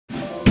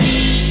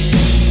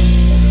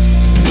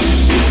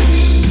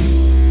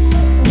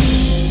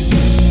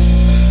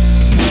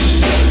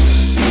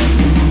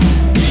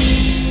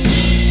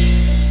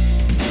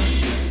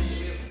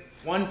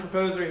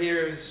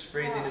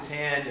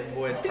hand and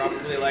would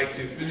probably like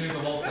to Been here the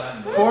whole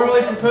time.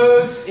 formally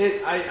propose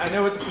it. I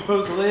know what the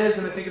proposal is,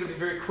 and I think it'll be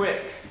very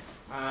quick.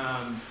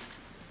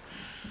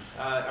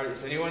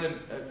 Does anyone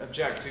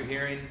object to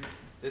hearing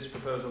this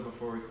proposal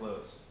before we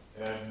close?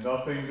 It has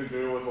nothing to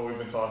do with what we've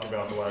been talking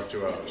about the last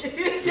 2 hours.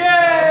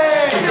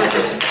 Yay!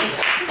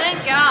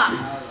 Thank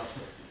God.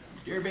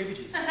 Dear baby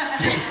Jesus.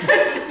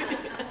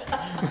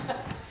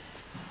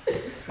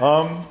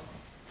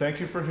 Thank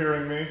you for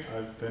hearing me.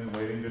 I've been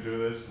waiting to do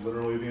this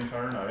literally the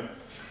entire night.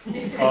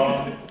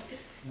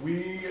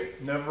 We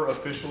never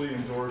officially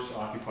endorsed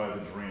Occupy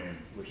the Dream,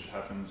 which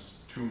happens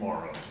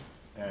tomorrow.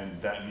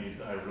 And that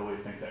I really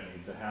think that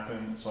needs to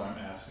happen. So I'm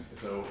asking,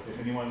 so if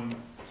anyone...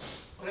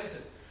 What is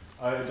it?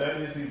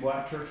 That is the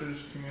Black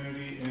churches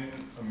community in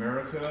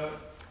America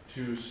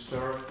to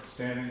start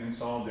standing in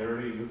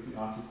solidarity with the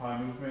Occupy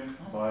movement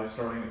by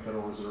starting with a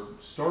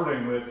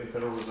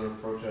Federal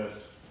Reserve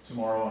protest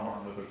tomorrow on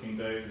Martin Luther King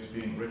Day. This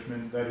being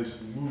Richmond, that is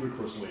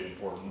ludicrously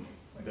important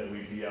that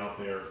we be out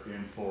there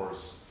in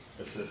force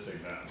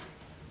assisting them,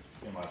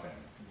 in my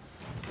opinion.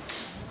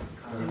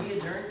 Can we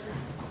adjourn?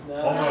 No.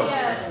 Almost.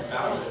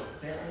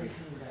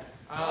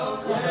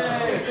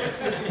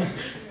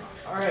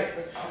 All right.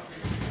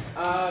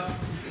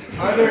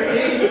 Are there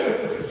any,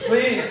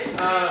 please,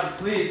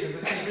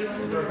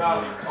 we're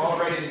about all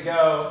ready to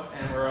go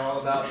and we're all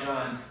about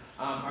done.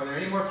 Are there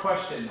any more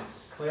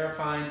questions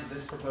clarifying to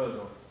this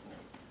proposal?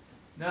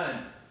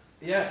 None.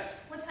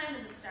 Yes? What time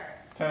does it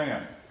start? 10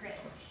 a.m. Great.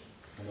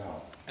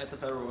 Canal. At the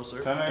Federal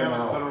Reserve. 10 a.m. at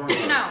the Federal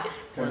Reserve. No.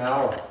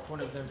 Canal.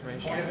 Point of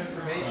information. Point of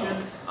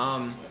information?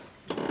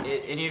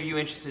 Any of you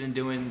interested in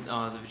doing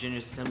the Virginia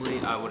Assembly,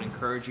 I would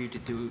encourage you to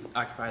do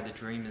Occupy the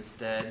Dream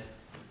instead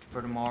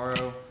for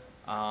tomorrow.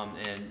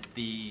 And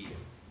the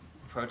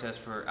protest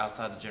for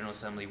outside the General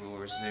Assembly will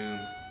resume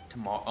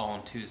tomorrow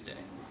on Tuesday.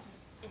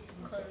 It's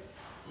closed.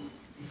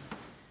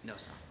 No,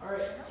 sir. All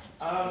right.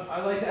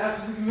 I'd like to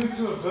ask if we can move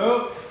to a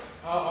vote.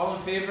 All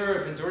in favor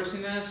of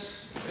endorsing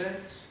this?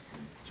 Vince?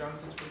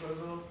 Jonathan's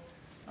proposal?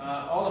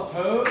 All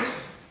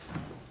opposed?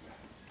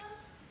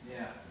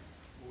 Yeah.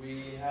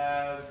 We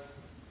have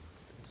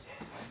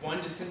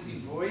one dissenting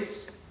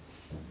voice.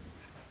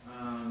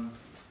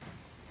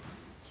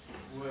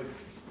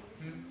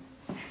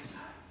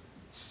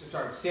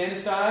 Stand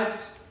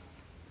asides.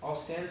 All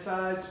stand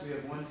asides. We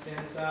have one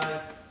stand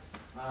aside.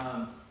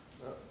 I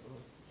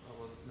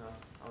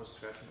was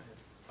scratching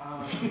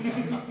my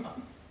head.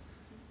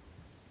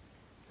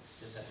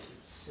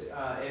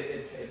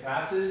 It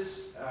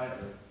passes. I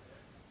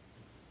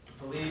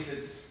believe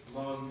it's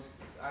long.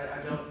 I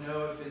don't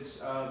know if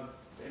it's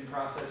in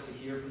process to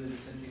hear from the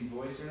dissenting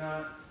voice or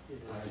not.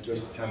 I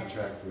just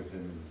temp-checked with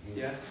him.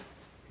 Yes?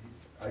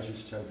 I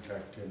just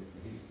temp-checked him.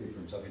 He can speak for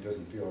himself. He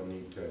doesn't feel a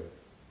need to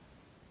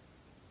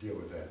deal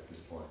with that at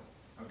this point.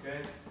 Okay.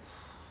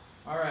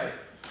 All right.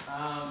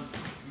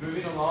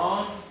 Moving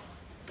along.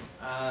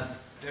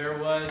 There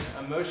was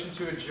a motion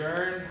to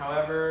adjourn.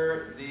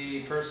 However,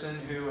 the person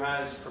who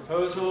has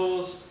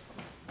proposals,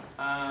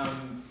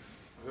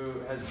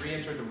 who has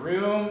re-entered the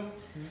room,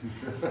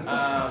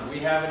 we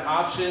have an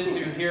option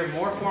to hear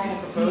more formal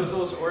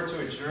proposals or to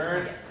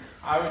adjourn.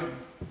 I would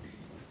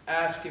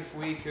ask if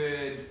we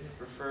could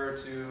refer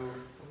to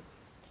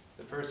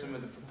the person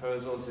with the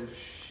proposals if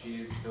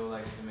she would still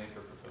like to make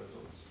her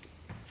proposals.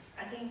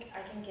 I think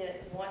I can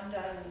get one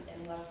done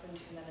in less than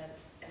 2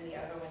 minutes and the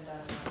other one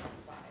done in less than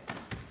 5.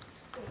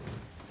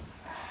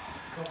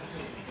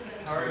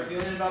 How are you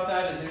feeling about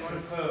that? Is anyone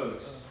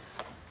opposed?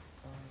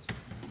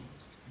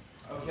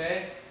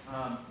 Okay.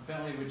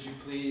 Bentley, would you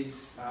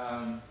please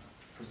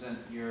present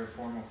your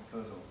formal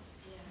proposal?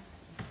 Yeah.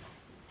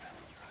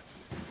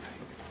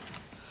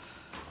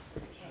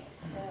 Okay,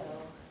 so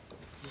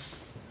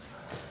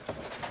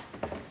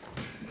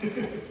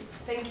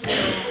thank you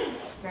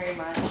very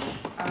much.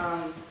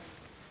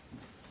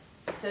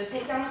 So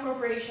take down the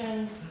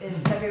corporations is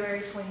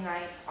February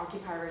 29th.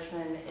 Occupy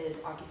Richmond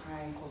is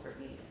occupying corporate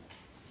media.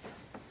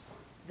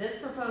 This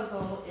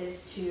proposal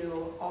is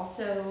to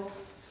also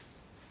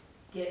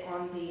get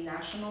on the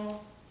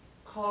national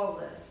call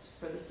list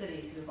for the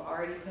cities who have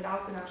already put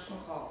out the national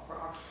call for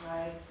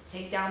Occupy,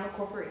 take down the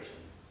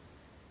corporations.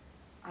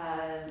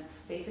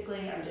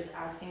 Basically, I'm just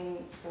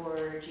asking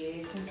for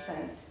GA's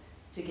consent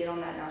to get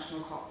on that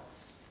national call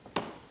list.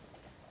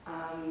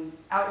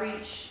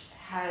 Outreach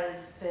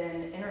has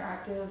been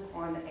interactive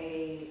on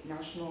a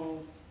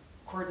national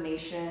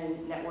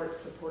coordination network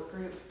support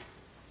group,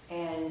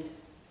 and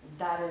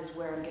that is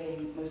where I'm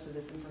getting most of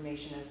this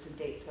information as to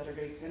dates that are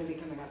going to be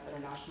coming up that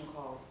are national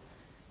calls.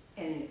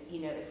 And,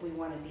 you know, if we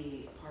want to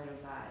be a part of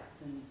that,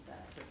 then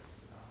that's what this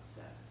is about.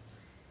 So.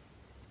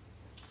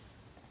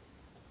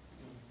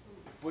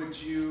 Would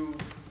you,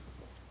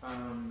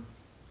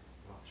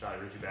 shall I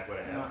read you back what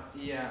I have?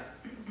 Yeah.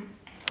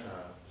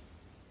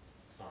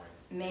 Sorry.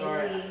 May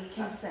we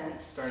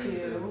consent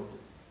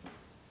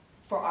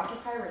for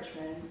Occupy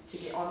Richmond to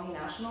get on the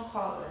national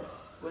call list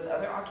with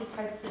other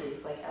occupied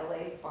cities like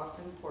LA,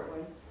 Boston,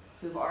 Portland,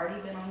 who've already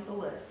been on the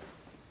list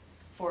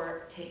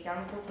for Take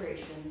Down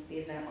Corporations, the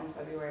event on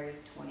February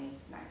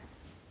 29th.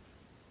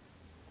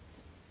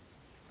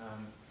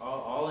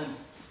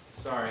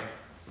 Sorry,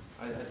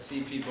 I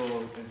see people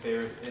in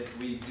favor.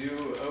 We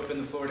do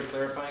open the floor to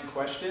clarifying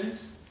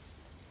questions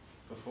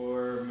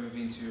before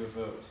moving to a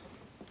vote.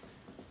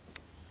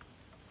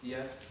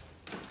 Yes?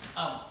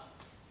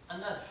 I'm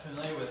not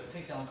familiar with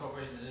takedown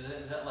corporations.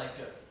 Is that like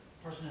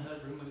a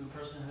personhood, removing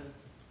personhood?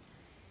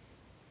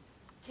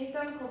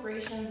 Takedown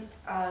corporations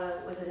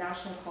was a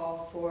national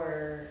call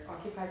for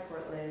Occupy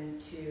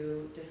Portland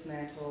to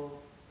dismantle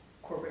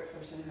corporate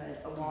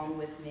personhood along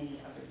with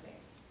many other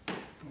things.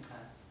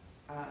 Okay.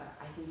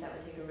 I think that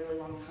would take a really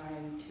long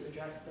time to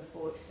address the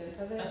full extent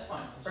of it. That's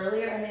fine.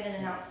 Earlier, I made an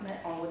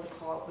announcement on what the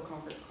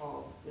conference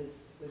call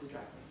was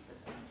addressing.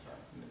 I'm sorry,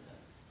 I missed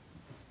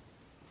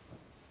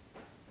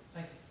that.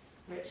 Thank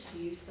you. Rich, do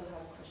you still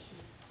have a question?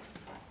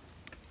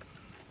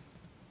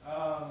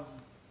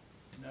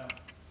 No.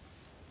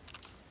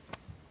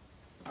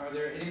 Are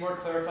there any more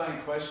clarifying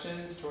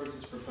questions towards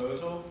this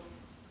proposal?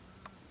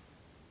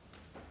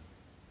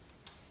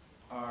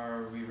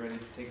 Are we ready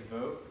to take a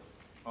vote?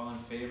 All in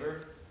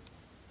favor?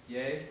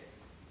 Yay?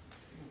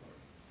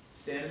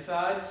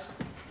 Stand-asides?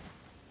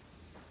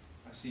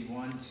 I see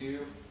one,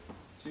 two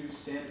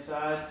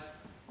stand-asides.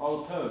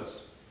 All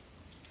opposed?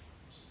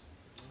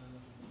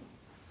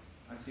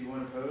 I see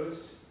one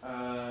opposed.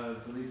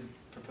 Believe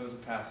the proposal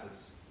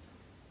passes.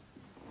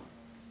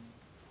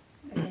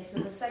 Okay, so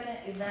the second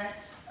event,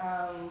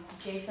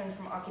 Jason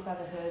from Occupy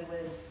the Hood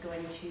was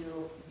going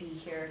to be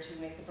here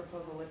to make the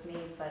proposal with me,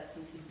 but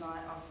since he's not,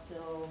 I'll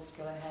still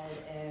go ahead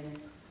and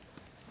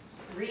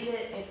read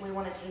it. If we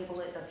want to table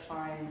it, that's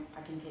fine.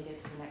 I can take it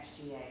to the next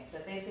GA.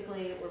 But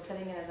basically, we're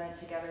putting an event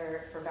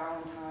together for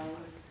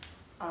Valentine's.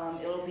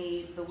 It'll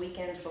be the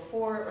weekend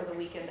before or the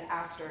weekend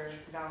after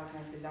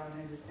Valentine's, because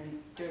Valentine's is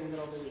during the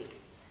middle of the week.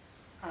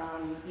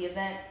 The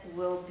event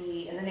will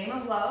be in the name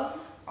of love,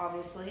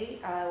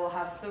 obviously. We'll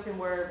have spoken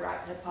word,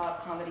 rap, hip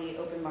hop, comedy,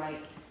 open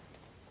mic,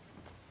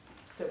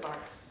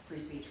 soapbox, free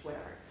speech,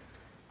 whatever.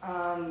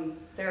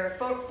 There are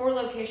four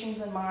locations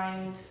in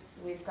mind.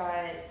 We've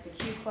got the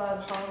Q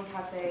Club, Harlem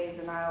Cafe,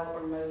 the Nile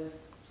or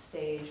Moe's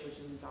stage, which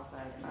is in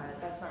Southside.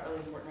 That's not really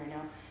important right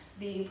now.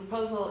 The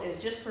proposal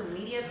is just for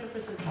media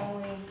purposes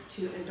only,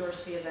 to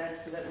endorse the event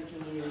so that we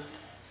can use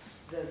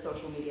the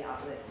social media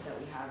outlet that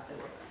we have that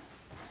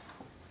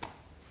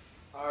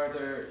we're Are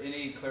there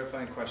any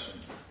clarifying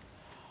questions?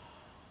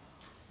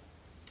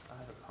 I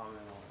have a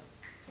comment on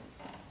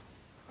it.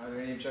 Are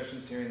there any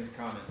objections to hearing this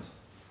comment?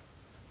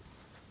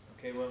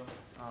 Okay, well,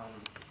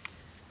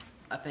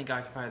 I think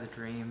Occupy the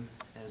Dream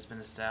has been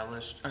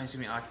established.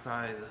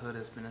 Occupy the Hood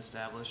has been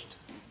established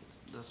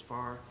thus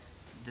far.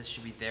 This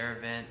should be their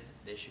event.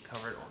 They should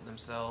cover it on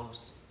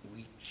themselves.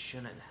 We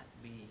shouldn't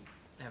be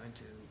having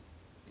to.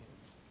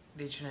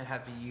 They shouldn't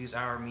have to use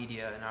our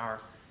media and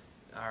our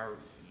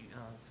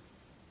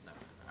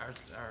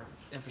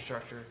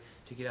infrastructure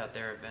to get out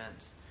their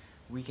events.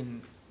 We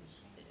can.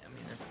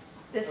 If it's.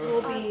 This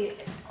will be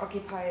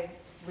Occupy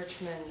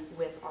Richmond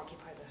with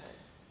Occupy the Hood.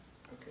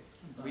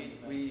 okay.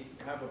 We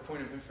have a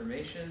point of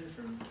information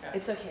from Kat.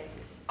 It's okay.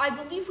 I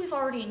believe we've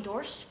already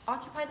endorsed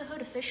Occupy the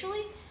Hood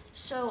officially,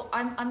 so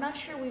I'm not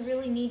sure we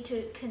really need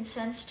to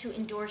consent to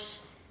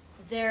endorse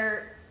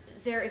their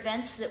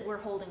events that we're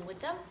holding with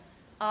them,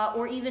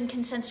 or even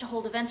consent to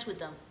hold events with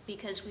them,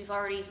 because we've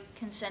already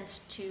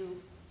consented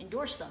to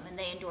endorse them and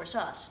they endorse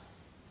us.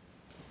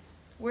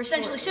 We're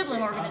essentially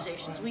sibling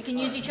organizations. We can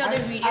use each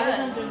other's media. I was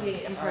under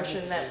the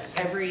impression that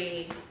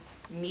every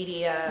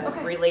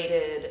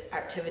media-related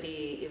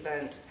activity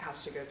event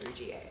has to go through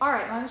GA. All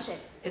right, my mistake.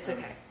 It's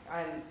okay.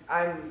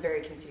 I'm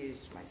very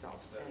confused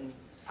myself, and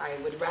I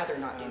would rather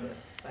not do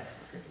this. But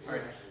All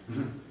right.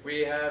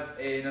 We have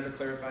another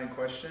clarifying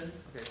question.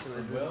 Okay,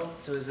 from Will.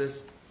 So is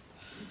this?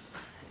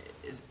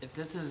 If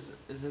this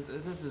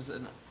is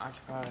an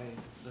Occupy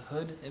the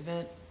Hood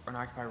event or an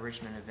Occupy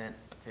Richmond event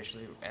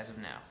officially as of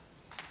now?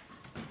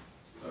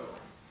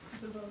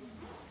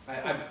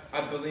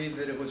 I believe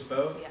that it was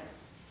both. yeah.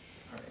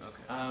 All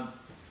right.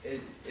 Okay.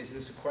 Is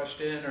this a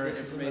question or This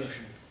is a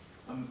information?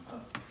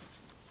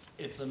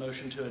 It's a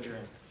motion to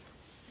adjourn.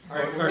 All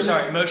right. Or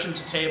sorry, motion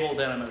to table,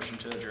 then a motion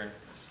to adjourn.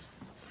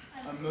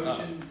 A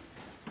motion.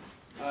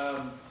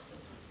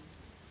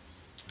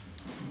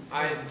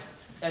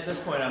 At this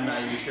point, I'm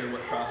not even sure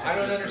what process. I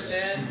don't is for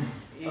this.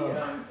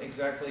 understand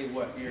exactly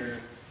what you're.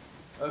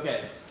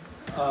 Okay.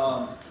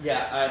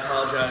 Yeah, I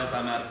apologize.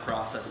 I'm out of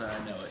process and I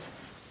know it,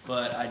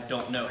 but I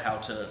don't know how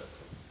to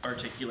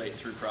articulate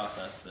through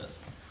process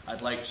this.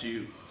 I'd like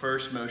to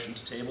first motion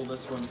to table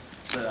this one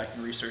so that I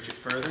can research it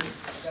further,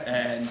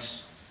 and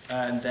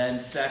then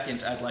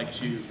second, I'd like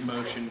to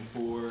motion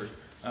for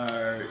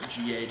our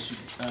GA to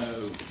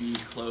be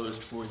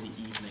closed for the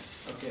evening.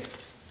 Okay.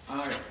 All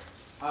right.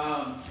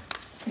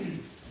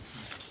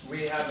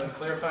 We have a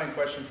clarifying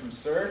question from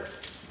Sir,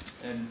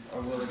 and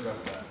we'll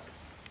address that.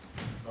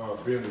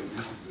 Bentley,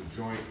 this is a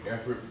joint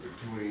effort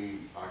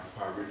between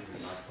Occupy Richmond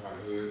and Occupy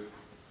the Hood,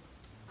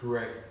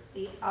 correct?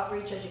 The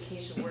Outreach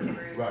Education Work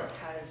Group Right.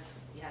 has,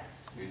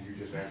 yes. And you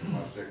just answered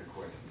my second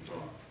question. So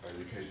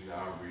education and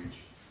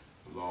outreach,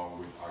 along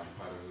with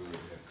Occupy the Hood,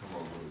 have come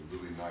up with a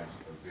really nice tonight's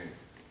event,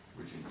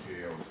 which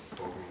entails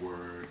spoken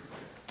word,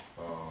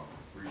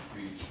 free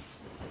speech,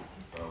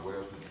 what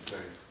else did you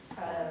say?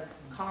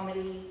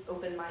 Comedy,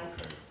 open mic.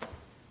 Okay.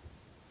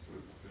 So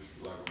this is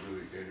like a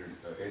really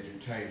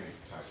edutainment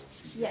type of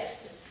event.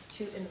 Yes, it's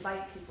to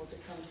invite people to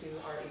come to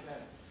our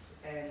events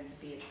and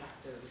be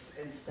attractive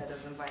instead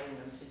of inviting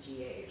them to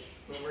GAs,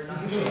 where we're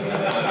not.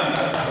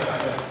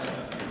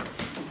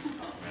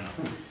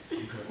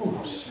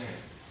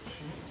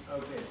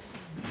 Okay.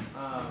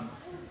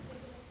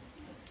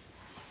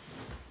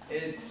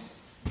 It's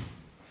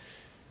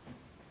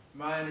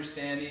my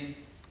understanding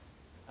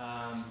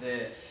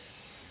that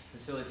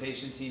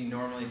facilitation team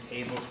normally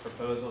tables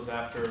proposals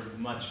after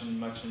much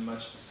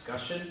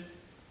discussion.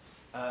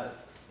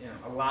 You know,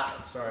 a lot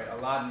of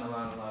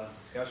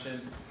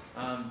discussion.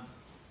 I'm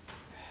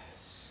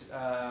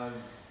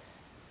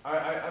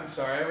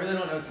sorry, I really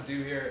don't know what to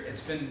do here.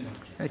 It's been,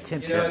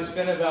 it's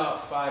been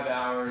about 5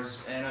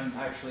 hours, and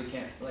I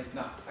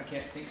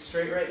can't think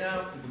straight right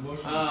now. The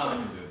motion was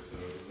seconded, so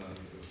it's not going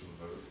to go to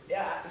a vote.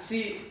 Yeah,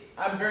 see,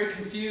 I'm very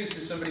confused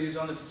as somebody who's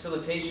on the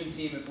facilitation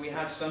team if we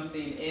have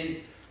something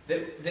in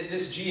that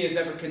this G has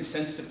ever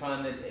consensed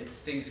upon that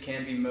things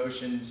can be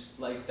motioned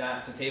like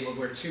that to table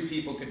where two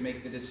people could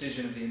make the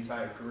decision of the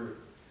entire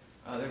group.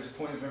 There's a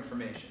point of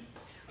information.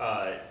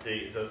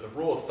 The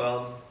rule of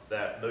thumb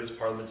that most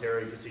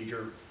parliamentary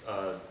procedure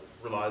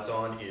relies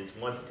on is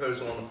one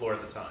proposal on the floor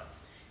at a time.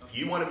 If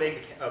you want to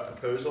make a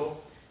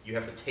proposal, you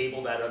have to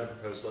table that other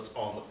proposal that's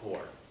on the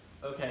floor.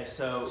 Okay,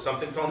 so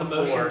something's on the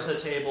motion floor. to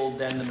table,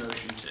 then the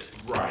motion to.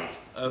 Right.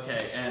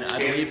 Okay, and I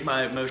believe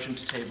my motion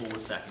to table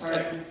was second. All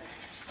right.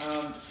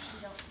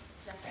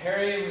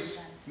 Harry was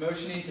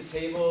motioning to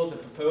table the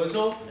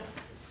proposal.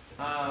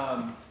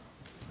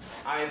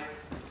 I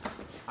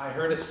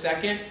heard a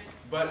second,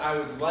 but I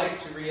would like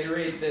to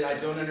reiterate that I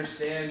don't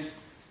understand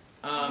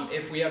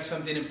if we have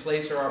something in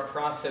place or our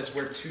process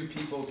where two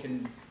people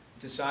can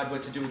decide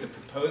what to do with the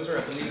proposer.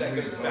 I believe that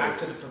goes back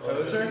to the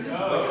proposer. We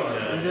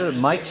do the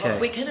mic check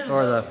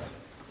or the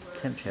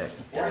temp check.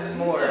 Done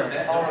more already.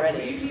 So I'm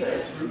ready to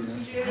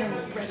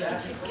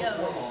go.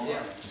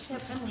 Yeah.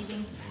 Yes, I'm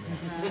leaving.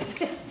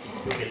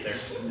 We'll get there.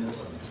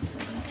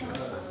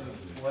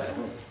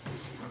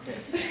 Okay.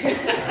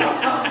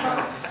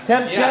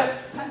 Temp check?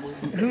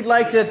 Who'd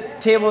like to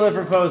table the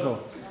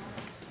proposal?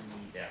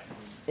 Yeah.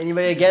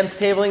 Anybody against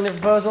tabling the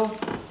proposal?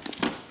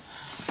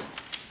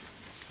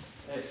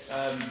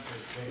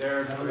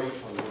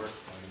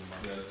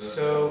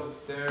 So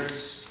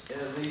there's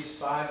at least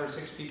 5 or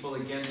 6 people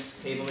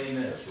against tabling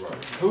this.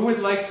 Who would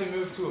like to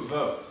move to a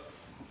vote?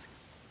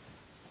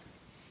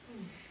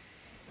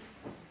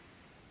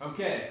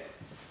 Okay,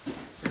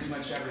 pretty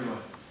much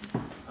everyone.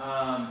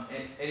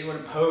 Anyone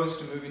opposed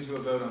to moving to a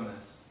vote on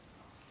this?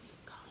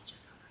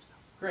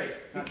 Great,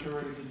 not sure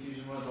where the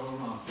confusion was all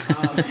along.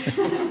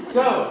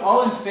 So,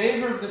 all in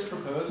favor of this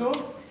proposal?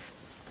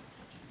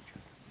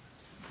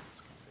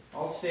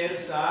 All stand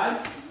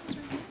aside.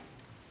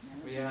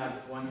 We have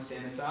 1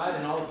 stand aside,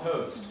 and all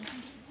opposed.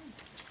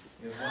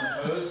 We have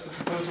 1 opposed. The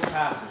proposal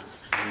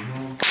passes. Thank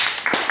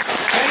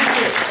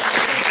you.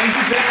 Thank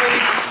you, Bentley.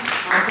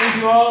 Thank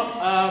you all.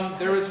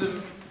 There was a...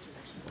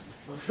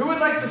 Who would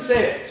like to say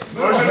it?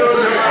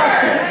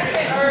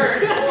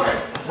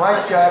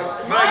 Mic check.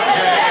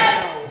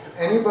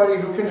 Anybody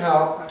who can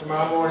help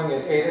tomorrow morning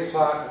at 8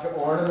 o'clock to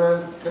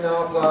ornament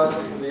Canal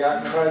Plaza for the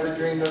Occupy the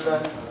Dream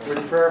event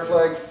with prayer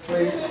flags,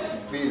 please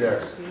be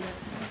there.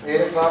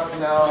 8 o'clock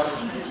Canal.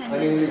 I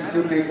need these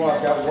 2 people.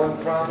 I've got 1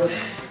 promise.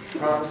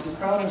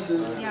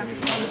 Promises. Yeah,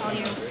 I'll call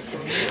you.